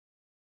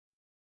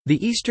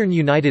The eastern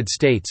United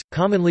States,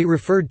 commonly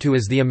referred to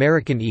as the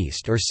American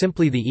East or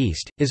simply the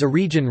East, is a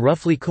region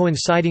roughly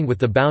coinciding with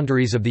the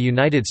boundaries of the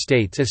United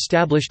States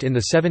established in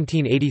the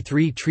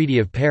 1783 Treaty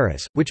of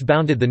Paris, which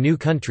bounded the new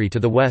country to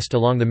the west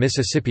along the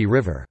Mississippi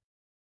River.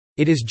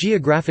 It is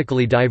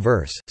geographically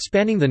diverse,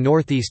 spanning the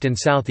northeast and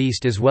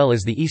southeast as well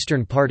as the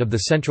eastern part of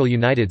the central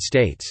United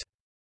States.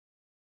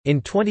 In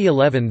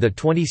 2011, the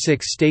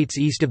 26 states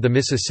east of the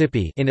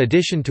Mississippi, in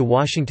addition to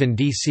Washington,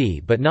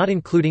 D.C. but not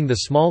including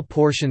the small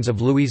portions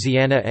of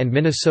Louisiana and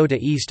Minnesota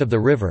east of the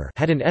river,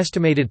 had an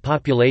estimated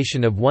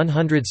population of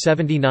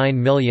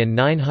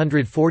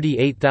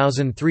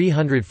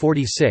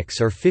 179,948,346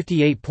 or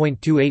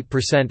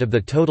 58.28% of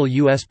the total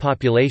U.S.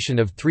 population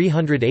of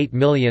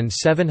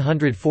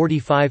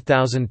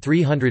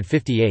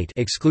 308,745,358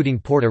 excluding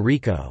Puerto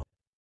Rico.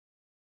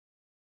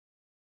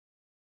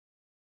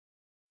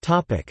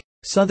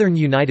 Southern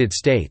United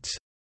States.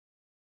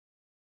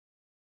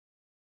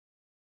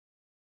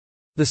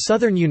 The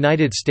southern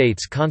United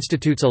States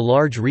constitutes a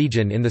large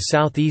region in the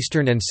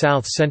southeastern and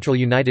south-central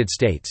United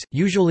States,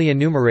 usually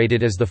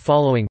enumerated as the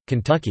following: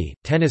 Kentucky,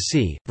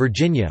 Tennessee,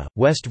 Virginia,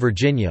 West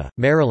Virginia,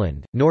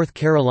 Maryland, North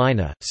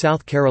Carolina,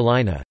 South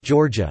Carolina,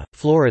 Georgia,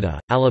 Florida,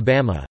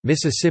 Alabama,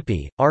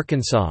 Mississippi,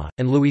 Arkansas,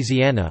 and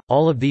Louisiana.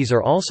 All of these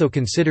are also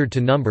considered to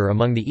number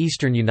among the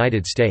eastern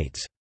United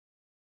States.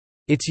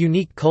 Its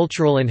unique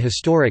cultural and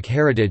historic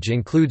heritage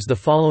includes the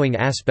following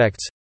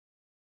aspects: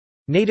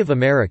 Native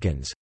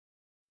Americans,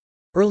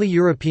 early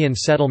European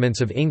settlements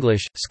of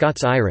English,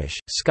 Scots-Irish,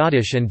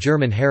 Scottish and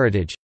German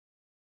heritage,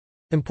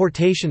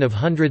 importation of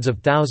hundreds of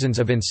thousands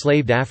of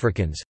enslaved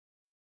Africans,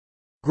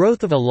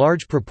 growth of a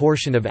large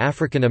proportion of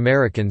African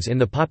Americans in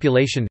the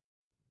population,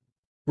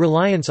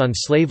 reliance on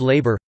slave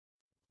labor,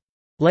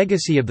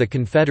 legacy of the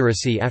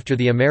Confederacy after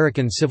the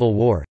American Civil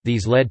War.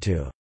 These led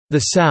to the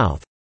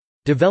South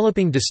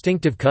developing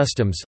distinctive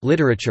customs,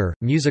 literature,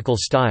 musical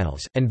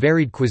styles, and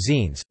varied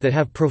cuisines, that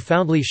have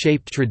profoundly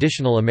shaped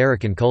traditional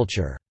American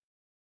culture.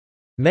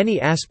 Many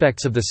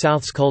aspects of the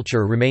South's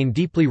culture remain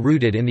deeply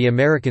rooted in the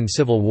American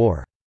Civil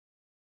War.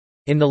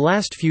 In the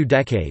last few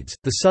decades,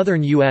 the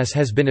southern U.S.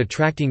 has been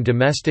attracting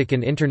domestic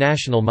and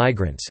international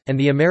migrants, and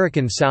the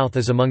American South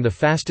is among the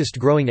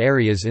fastest-growing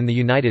areas in the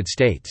United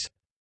States.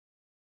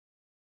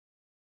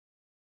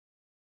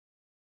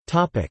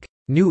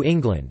 New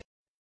England.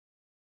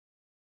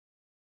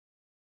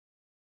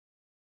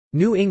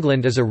 New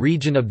England is a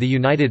region of the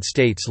United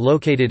States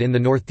located in the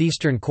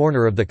northeastern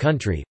corner of the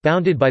country,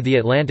 bounded by the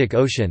Atlantic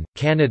Ocean,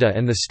 Canada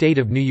and the state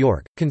of New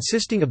York,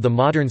 consisting of the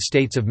modern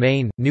states of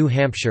Maine, New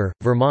Hampshire,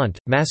 Vermont,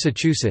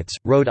 Massachusetts,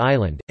 Rhode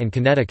Island, and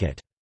Connecticut.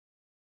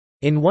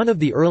 In one of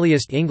the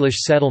earliest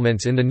English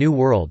settlements in the New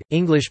World,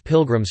 English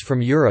pilgrims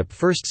from Europe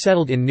first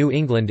settled in New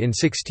England in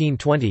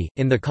 1620,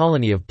 in the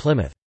colony of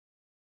Plymouth.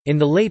 In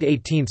the late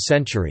 18th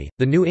century,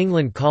 the New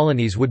England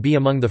colonies would be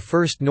among the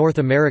first North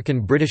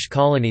American British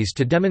colonies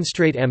to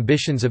demonstrate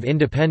ambitions of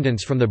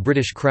independence from the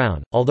British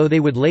Crown, although they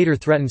would later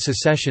threaten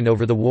secession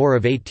over the War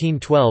of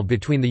 1812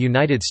 between the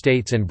United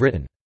States and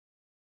Britain.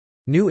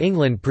 New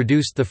England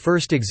produced the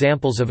first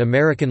examples of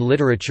American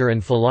literature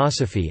and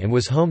philosophy and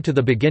was home to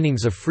the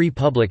beginnings of free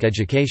public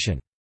education.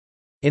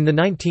 In the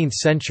 19th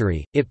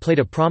century, it played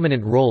a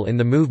prominent role in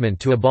the movement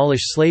to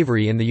abolish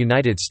slavery in the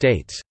United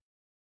States.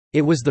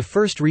 It was the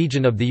first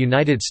region of the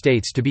United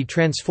States to be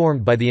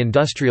transformed by the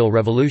Industrial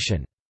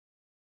Revolution.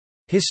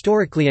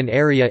 Historically an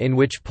area in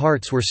which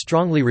parts were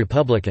strongly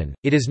Republican,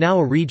 it is now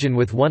a region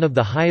with one of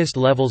the highest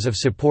levels of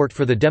support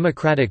for the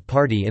Democratic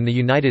Party in the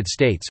United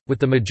States, with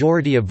the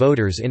majority of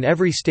voters in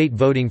every state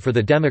voting for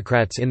the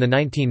Democrats in the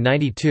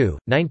 1992,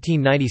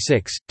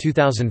 1996,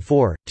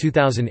 2004,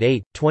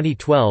 2008,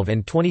 2012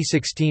 and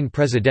 2016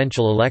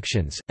 presidential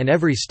elections, and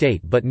every state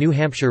but New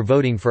Hampshire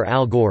voting for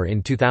Al Gore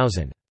in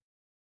 2000.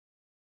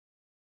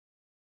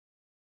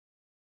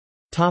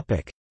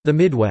 The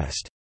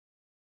Midwest.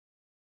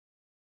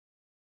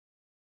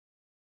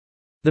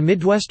 The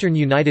Midwestern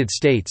United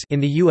States, in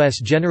the U.S.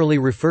 generally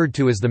referred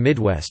to as the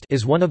Midwest,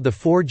 is one of the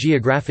 4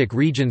 geographic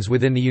regions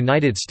within the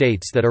United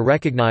States that are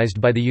recognized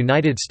by the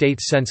United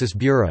States Census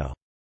Bureau.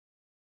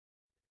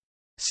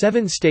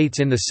 7 states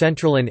in the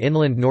central and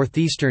inland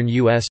northeastern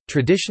U.S.,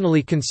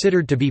 traditionally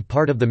considered to be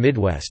part of the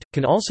Midwest,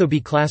 can also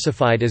be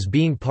classified as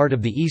being part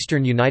of the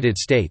eastern United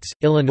States: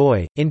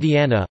 Illinois,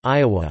 Indiana,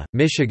 Iowa,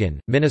 Michigan,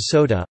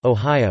 Minnesota,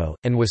 Ohio,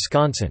 and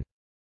Wisconsin.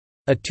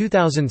 A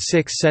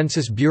 2006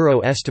 Census Bureau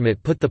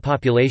estimate put the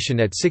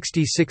population at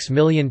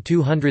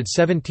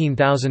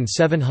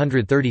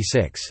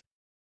 66,217,736.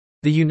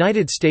 The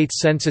United States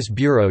Census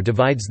Bureau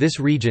divides this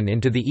region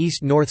into the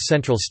East-North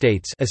Central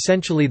states,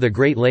 essentially the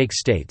Great Lakes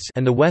states,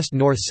 and the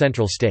West-North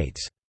Central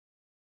states.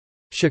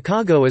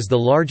 Chicago is the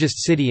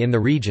largest city in the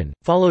region,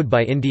 followed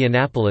by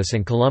Indianapolis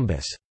and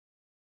Columbus.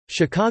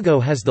 Chicago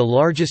has the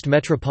largest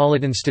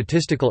metropolitan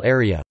statistical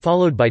area,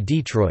 followed by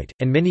Detroit,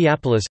 and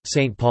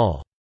Minneapolis-St.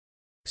 Paul.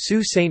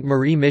 Sault Ste.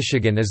 Marie,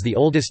 Michigan is the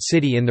oldest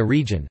city in the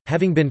region,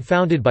 having been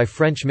founded by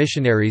French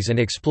missionaries and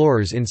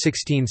explorers in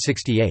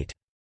 1668.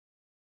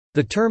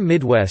 The term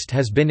Midwest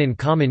has been in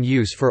common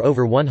use for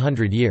over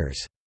 100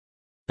 years.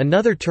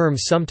 Another term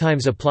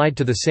sometimes applied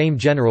to the same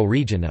general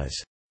region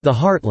is the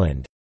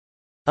heartland.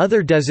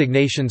 Other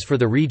designations for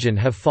the region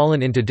have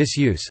fallen into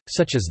disuse,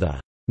 such as the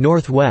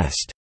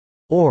Northwest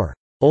or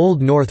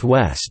Old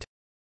Northwest,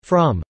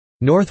 from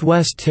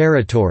Northwest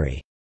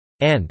Territory,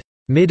 and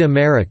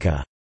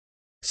Mid-America.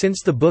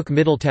 Since the book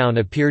Middletown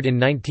appeared in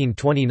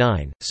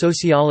 1929,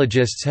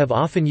 sociologists have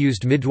often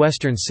used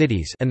Midwestern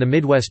cities and the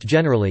Midwest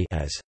generally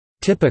as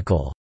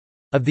typical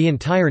of the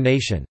entire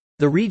nation.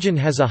 The region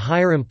has a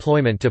higher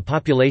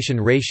employment-to-population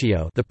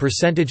ratio, the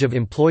percentage of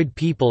employed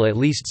people at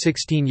least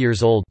 16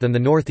 years old, than the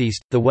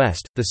Northeast, the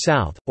West, the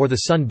South, or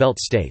the Sun Belt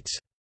states.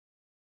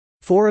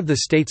 4 of the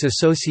states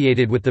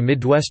associated with the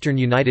Midwestern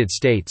United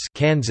States,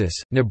 Kansas,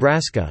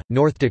 Nebraska,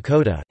 North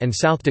Dakota, and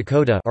South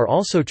Dakota, are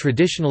also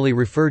traditionally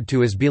referred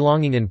to as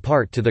belonging in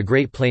part to the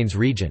Great Plains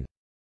region.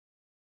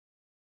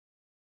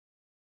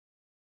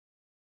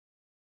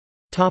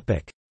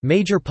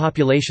 Major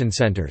population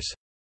centers.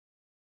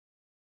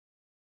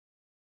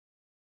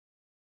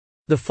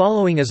 The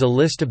following is a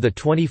list of the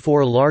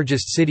 24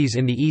 largest cities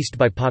in the East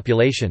by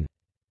population.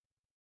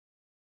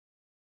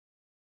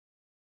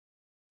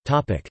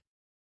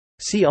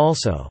 See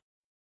also: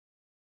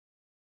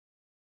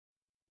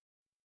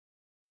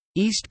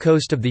 East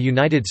Coast of the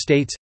United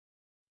States,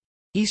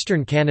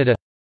 Eastern Canada,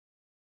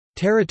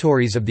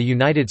 Territories of the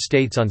United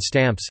States on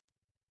stamps.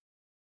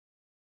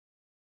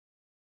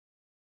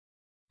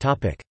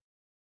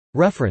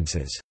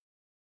 References.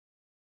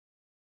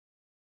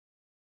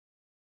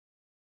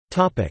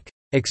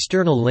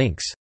 External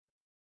links.